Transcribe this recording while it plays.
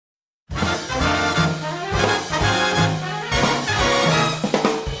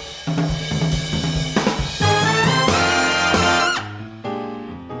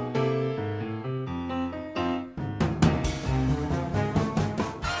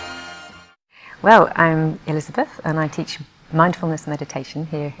Well, I'm Elizabeth and I teach mindfulness meditation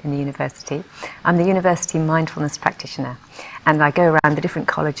here in the university. I'm the university mindfulness practitioner and I go around the different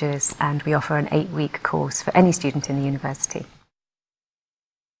colleges and we offer an 8-week course for any student in the university.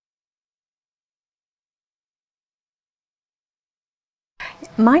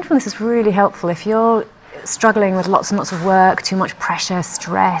 Mindfulness is really helpful if you're struggling with lots and lots of work, too much pressure,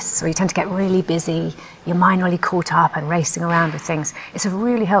 stress, or you tend to get really busy, your mind really caught up and racing around with things. It's a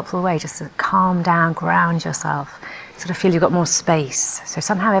really helpful way just to calm down, ground yourself, sort of feel you've got more space. So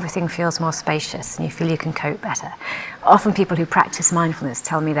somehow everything feels more spacious and you feel you can cope better. Often people who practice mindfulness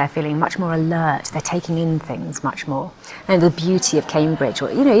tell me they're feeling much more alert, they're taking in things much more. And the beauty of Cambridge,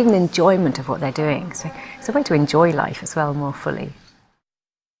 or even the enjoyment of what they're doing. So it's a way to enjoy life as well more fully.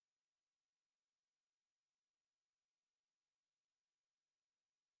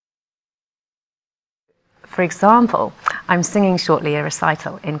 For example, I'm singing shortly a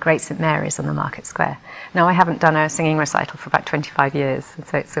recital in Great St Mary's on the Market Square. Now, I haven't done a singing recital for about 25 years,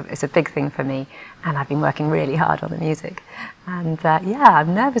 so it's a big thing for me, and I've been working really hard on the music. And yeah,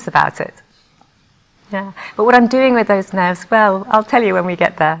 I'm nervous about it. Yeah, but what I'm doing with those nerves, well, I'll tell you when we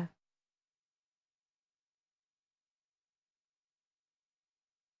get there.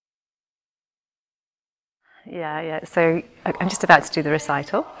 Yeah. So I'm just about to do the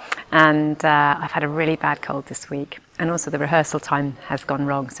recital, and I've had a really bad cold this week, and also the rehearsal time has gone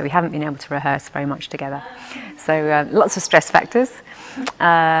wrong, so we haven't been able to rehearse very much together. So lots of stress factors,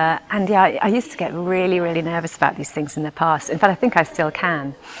 and yeah, I used to get really, really nervous about these things in the past. In fact, I think I still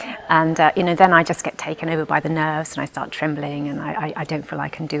can, and then I just get taken over by the nerves, and I start trembling, and I don't feel I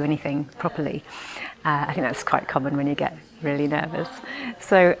can do anything properly. I think that's quite common when you get really nervous.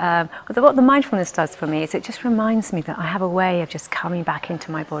 So what the mindfulness does for me is it just reminds me that I have a way of just coming back into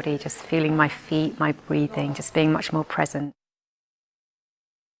my body, just feeling my feet, my breathing, just being much more present.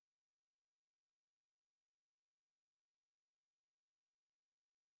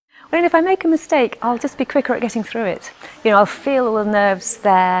 Well, if I make a mistake, I'll just be quicker at getting through it. I'll feel all the nerves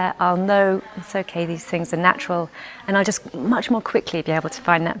there, I'll know it's okay, these things are natural, and I'll just much more quickly be able to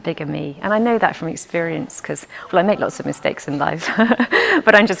find that bigger me. And I know that from experience because, well, I make lots of mistakes in life,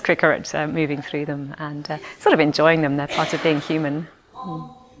 but I'm just quicker at moving through them and sort of enjoying them. They're part of being human.